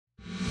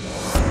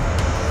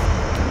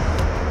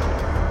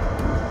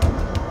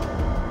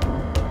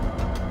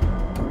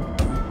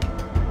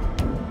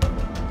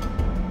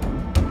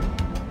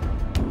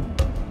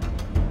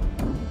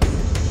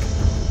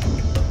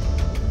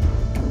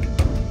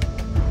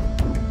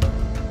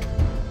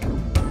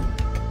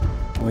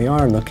we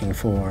are looking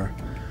for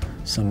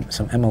some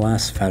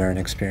MLS veteran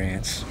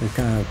experience. We've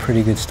got a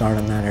pretty good start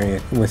in that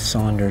area with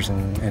Saunders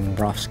and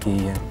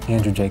Brofsky and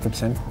Andrew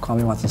Jacobson.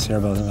 Kwame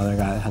Watson-Sirbo is another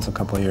guy that has a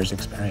couple of years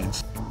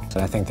experience. So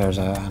I think there's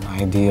an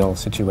ideal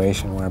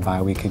situation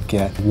whereby we could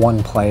get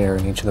one player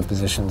in each of the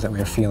positions that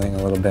we're feeling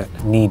a little bit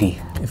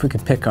needy. If we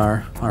could pick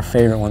our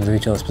favorite ones in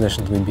each of those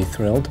positions, we'd be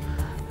thrilled.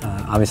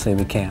 Obviously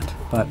we can't,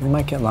 but we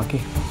might get lucky.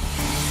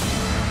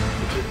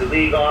 This is the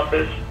league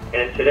office,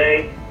 and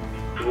today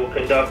we will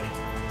conduct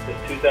the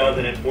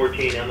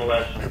 2014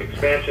 MLS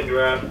expansion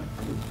draft,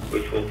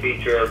 which will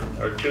feature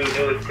our two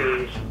newest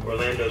teams,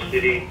 Orlando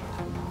City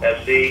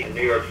FC and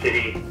New York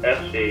City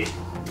FC,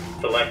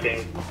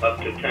 selecting up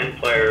to 10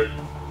 players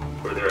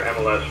for their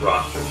MLS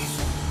rosters.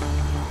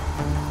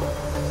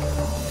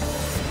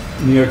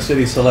 New York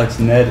City selects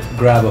Ned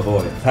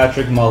Grabavoy,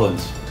 Patrick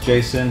Mullins,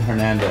 Jason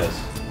Hernandez.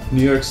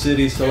 New York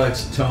City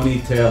selects Tony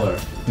Taylor,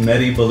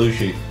 Mehdi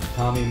Belushi,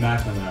 Tommy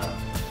McNamara.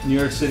 New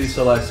York City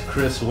selects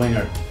Chris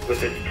Winger.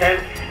 With its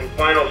 10th and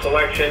final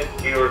selection,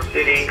 New York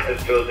City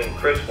has chosen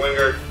Chris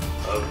Winger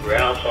of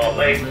Real Salt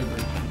Lake,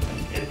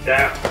 and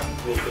that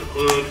will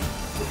conclude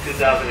the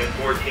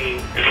 2014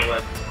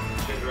 MLS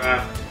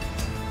draft.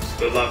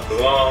 Good luck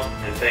to all,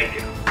 and thank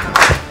you.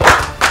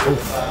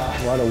 Oof,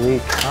 what a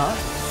week, huh?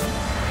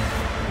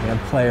 We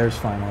have players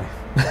finally.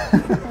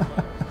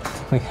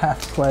 We have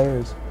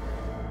players.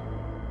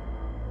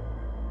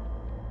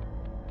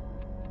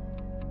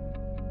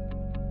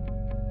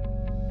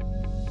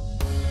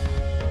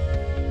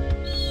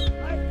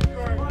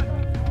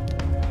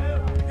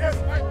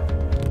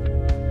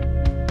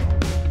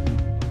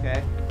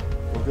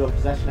 We'll do a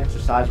possession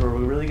exercise where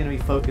we're really going to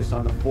be focused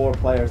on the 4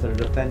 players that are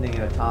defending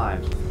at a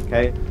time.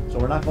 Okay, so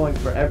we're not going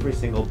for every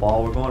single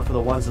ball. We're going for the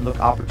ones that look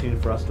opportune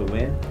for us to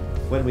win.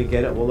 When we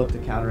get it, we'll look to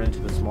counter into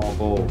the small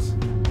goals.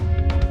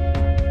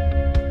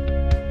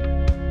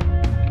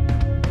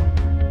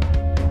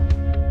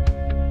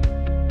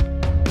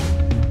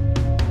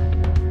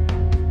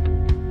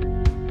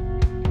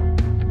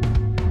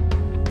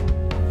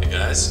 Hey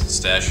guys,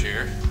 Stash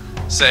here.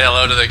 Say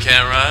hello to the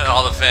camera,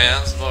 all the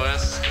fans,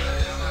 boys.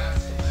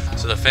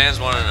 So the fans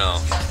want to know,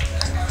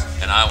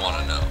 and I want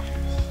to know.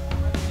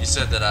 You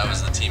said that I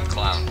was the team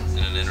clown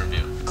in an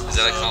interview. Is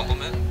that a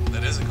compliment?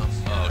 That is a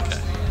compliment. Oh, okay.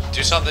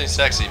 Do something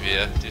sexy,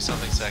 Via. Do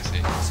something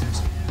sexy.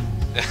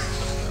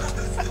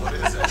 What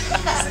is it?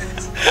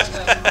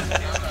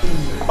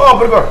 Oh,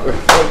 pretty good.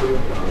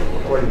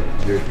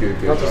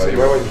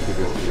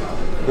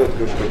 Good.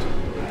 Good.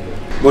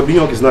 But New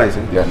York is nice,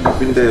 eh? Yeah.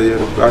 Been there,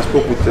 I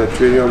spoke with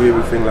Trainier and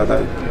everything like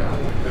that.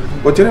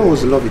 But Jeremy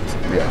was love it.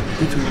 Yeah.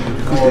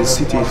 Because the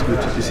city is good.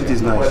 The city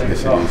is nice. The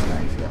city is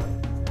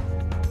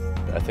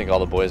nice. I think all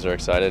the boys are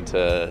excited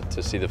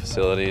to see the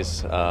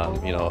facilities.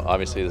 You know,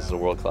 obviously this is a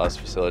world-class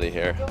facility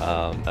here,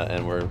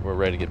 and we're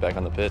ready to get back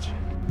on the pitch.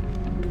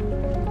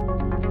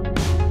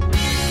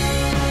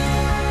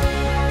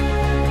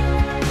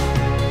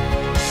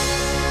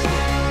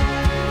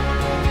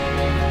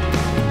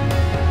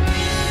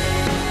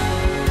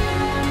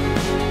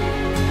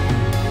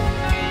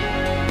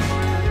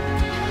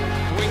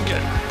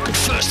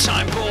 First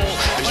time ball,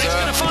 and it's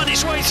going to find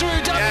its way through.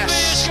 David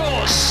Villa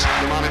scores.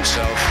 The man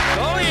himself.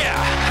 Oh yeah,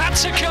 had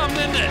to come,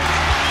 didn't it?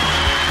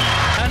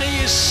 And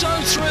he is so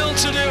thrilled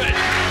to do it.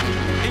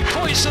 He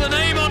points to the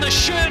name on the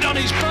shirt on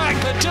his back,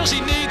 but does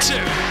he need to?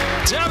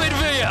 David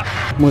Villa.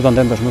 Muy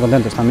contentos.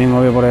 También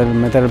obvio por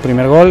meter el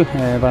primer gol.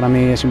 Para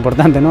mí es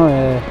importante, ¿no?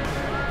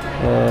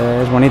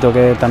 Es bonito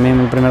que también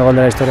el primer gol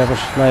de la historia pues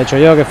lo he hecho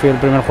yo, que fui el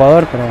primer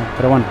jugador,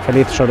 pero bueno,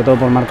 feliz sobre todo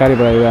por marcar y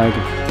por ayudar al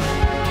equipo.